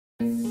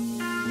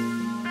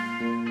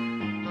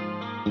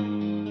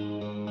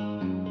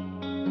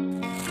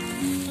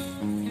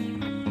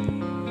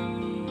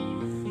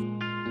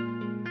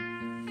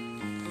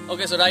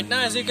Okay, so right now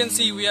as you can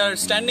see we are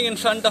standing in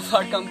front of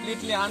our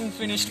completely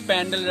unfinished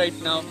pandal right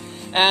now,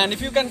 and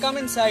if you can come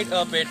inside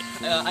a bit,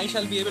 I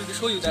shall be able to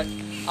show you that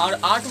our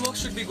artwork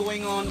should be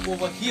going on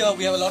over here.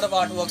 We have a lot of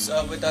artworks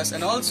with us,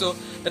 and also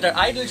that our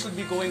idol should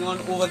be going on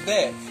over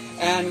there.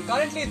 And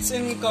currently it's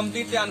in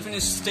completely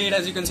unfinished state.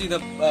 As you can see, the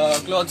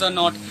clothes are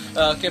not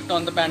kept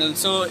on the panel,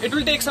 so it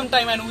will take some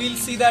time, and we'll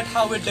see that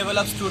how it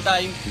develops through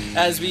time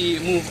as we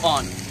move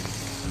on.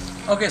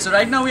 Okay, so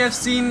right now we have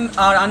seen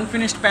our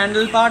unfinished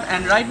panel part,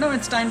 and right now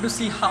it's time to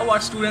see how our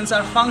students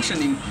are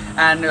functioning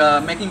and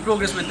making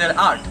progress with their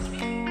art.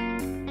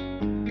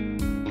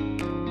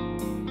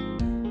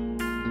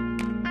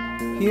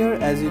 Here,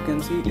 as you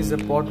can see, is a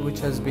pot which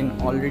has been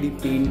already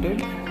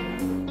painted.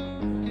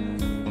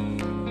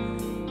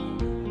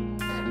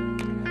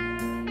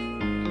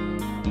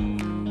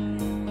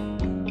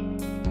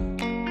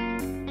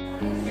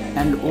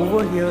 And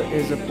over here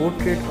is a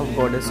portrait of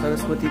Goddess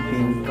Saraswati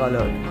being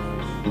colored.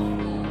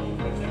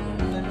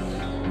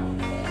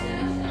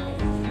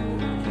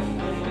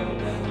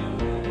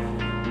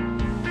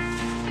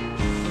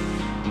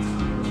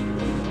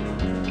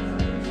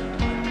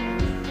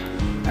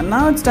 And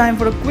now it's time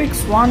for a quick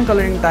swan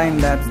coloring time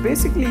lapse,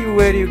 basically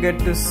where you get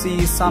to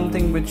see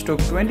something which took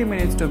 20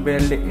 minutes to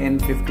build in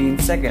 15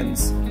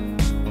 seconds.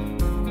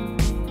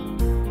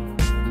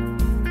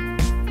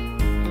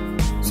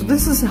 So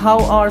this is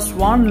how our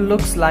swan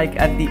looks like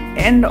at the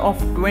end of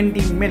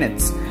 20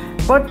 minutes.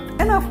 But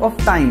enough of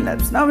time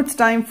lapse. Now it's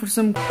time for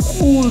some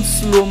cool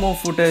slow-mo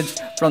footage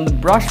from the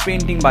brush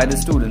painting by the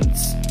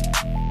students.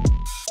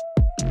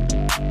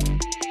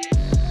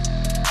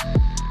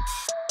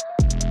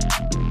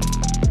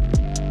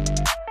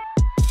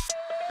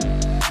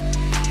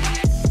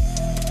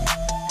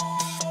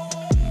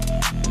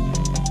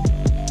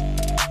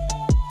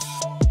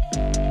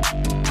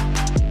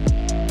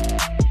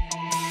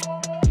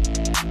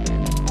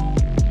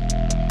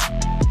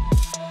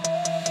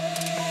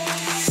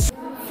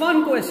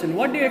 Fun question,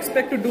 what do you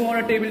expect to do on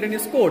a table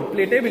tennis court?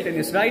 Play table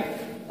tennis, right?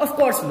 Of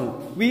course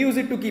no. We use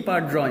it to keep our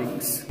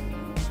drawings.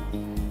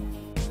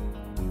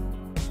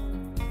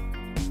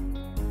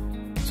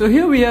 So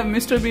here we have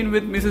Mr. Bean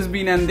with Mrs.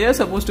 Bean, and they are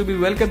supposed to be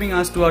welcoming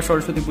us to our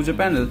Saraswati Puja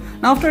panel.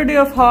 Now after a day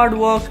of hard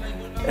work,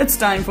 it's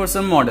time for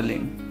some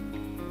modeling.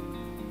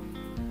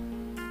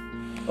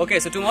 Okay,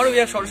 so tomorrow we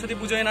have Saraswati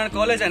Puja in our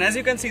college, and as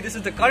you can see, this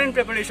is the current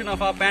preparation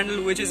of our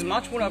pandal, which is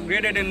much more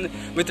upgraded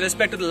with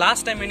respect to the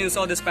last time when you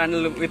saw this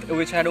pandal,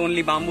 which had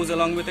only bamboos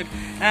along with it.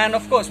 And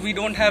of course, we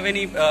don't have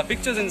any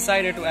pictures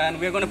inside it, and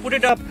we're going to put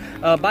it up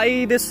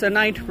by this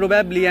night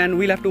probably, and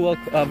we'll have to work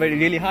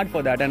really hard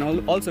for that.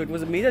 And also, it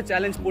was a major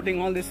challenge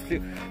putting all these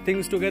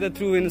things together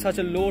through in such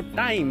a low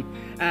time.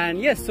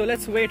 And yes, so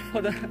let's wait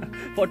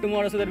for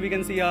tomorrow so that we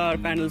can see our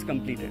pandals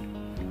completed.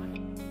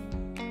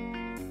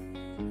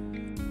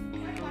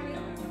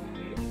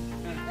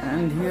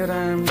 And here I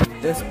am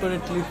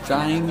desperately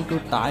trying to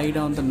tie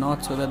down the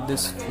knot so that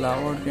this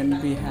flower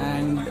can be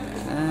hanged,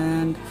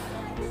 and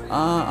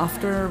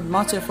after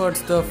much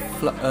efforts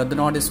the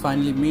knot is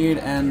finally made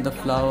and the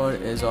flower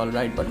is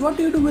alright. But what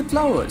do you do with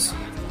flowers?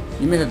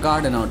 You make a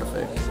garden out of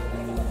it.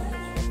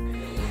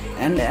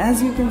 And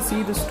as you can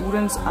see, the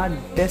students are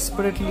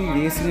desperately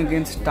racing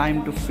against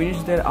time to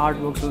finish their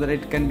artwork so that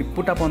it can be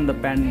put up on the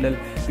pandal,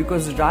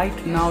 because right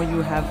now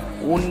you have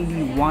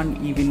only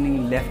one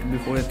evening left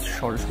before it's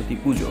Saraswati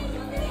Puja.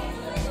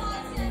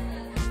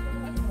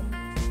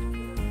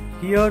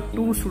 Here,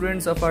 two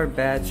students of our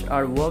batch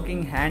are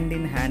working hand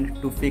in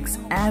hand to fix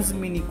as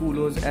many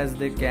kulos as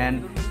they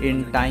can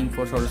in time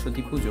for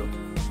Saraswati Puja.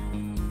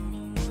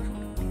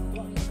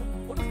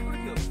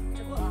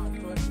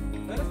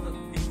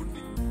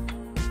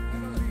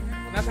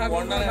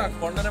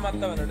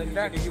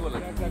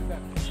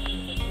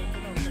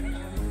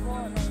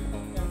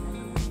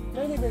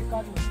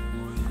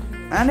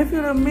 And if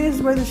you're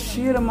amazed by the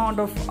sheer amount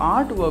of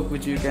artwork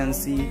which you can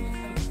see,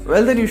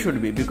 well then you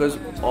should be, because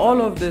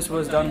all of this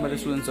was done by the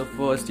students of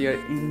first year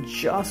in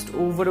just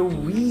over a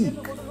week.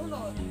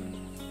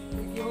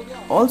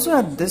 Also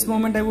at this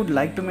moment I would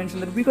like to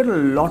mention that we got a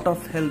lot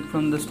of help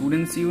from the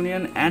Students'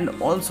 Union and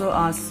also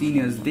our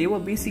seniors. They were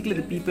basically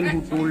the people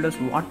who told us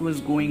what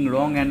was going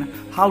wrong and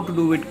how to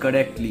do it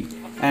correctly,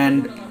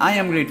 and I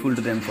am grateful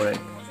to them for it.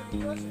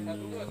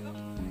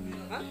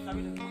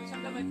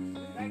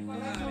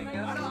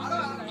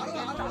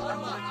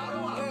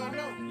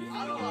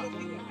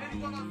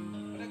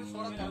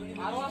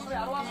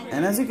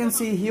 And as you can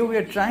see here, we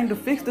are trying to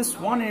fix the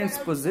swan in its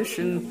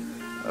position,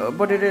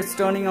 but it is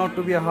turning out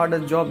to be a harder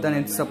job than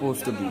it's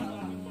supposed to be.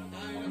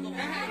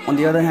 On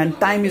the other hand,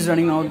 time is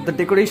running out, the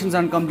decorations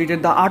aren't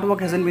completed, the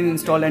artwork hasn't been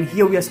installed, and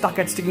here we are stuck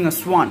at sticking a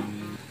swan.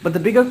 But the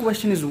bigger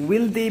question is,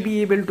 will they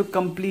be able to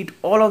complete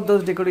all of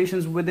those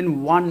decorations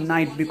within one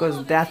night,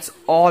 because that's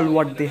all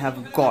what they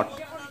have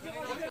got?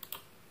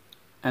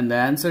 And the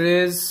answer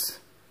is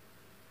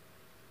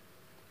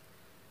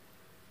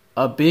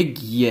a big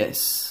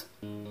yes.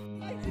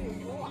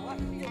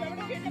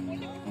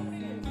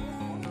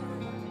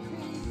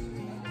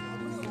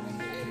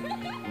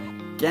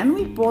 Can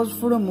we pause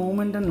for a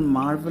moment and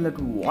marvel at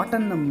what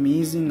an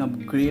amazing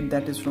upgrade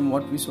that is from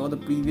what we saw the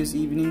previous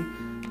evening?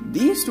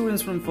 These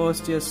students from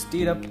first year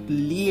stayed up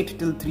late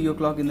till 3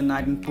 o'clock in the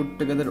night and put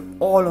together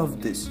all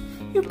of this.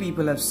 You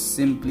people have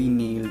simply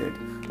nailed it.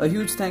 A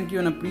huge thank you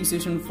and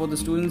appreciation for the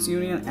Students'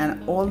 Union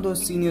and all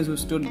those seniors who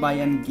stood by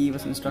and gave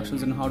us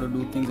instructions on how to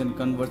do things and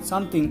convert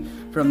something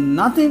from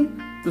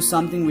nothing to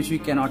something which we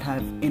cannot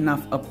have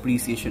enough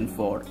appreciation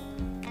for.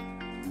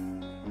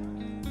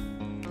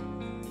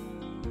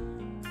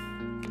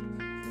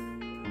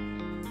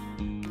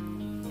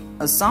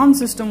 A sound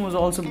system was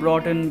also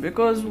brought in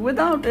because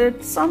without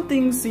it,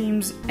 something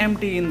seems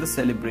empty in the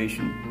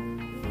celebration.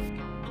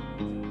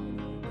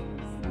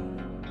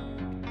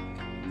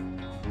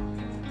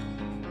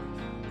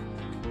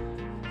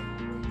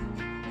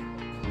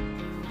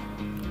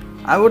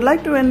 I would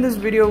like to end this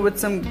video with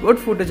some good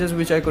footages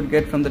which I could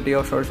get from the day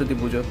of Saraswati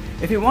Puja.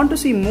 If you want to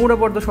see more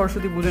about the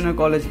Saraswati Puja in your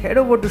college, head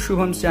over to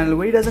Subham's channel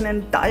where he does an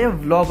entire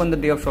vlog on the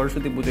day of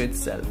Saraswati Puja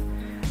itself.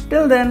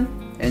 Till then,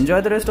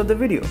 enjoy the rest of the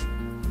video.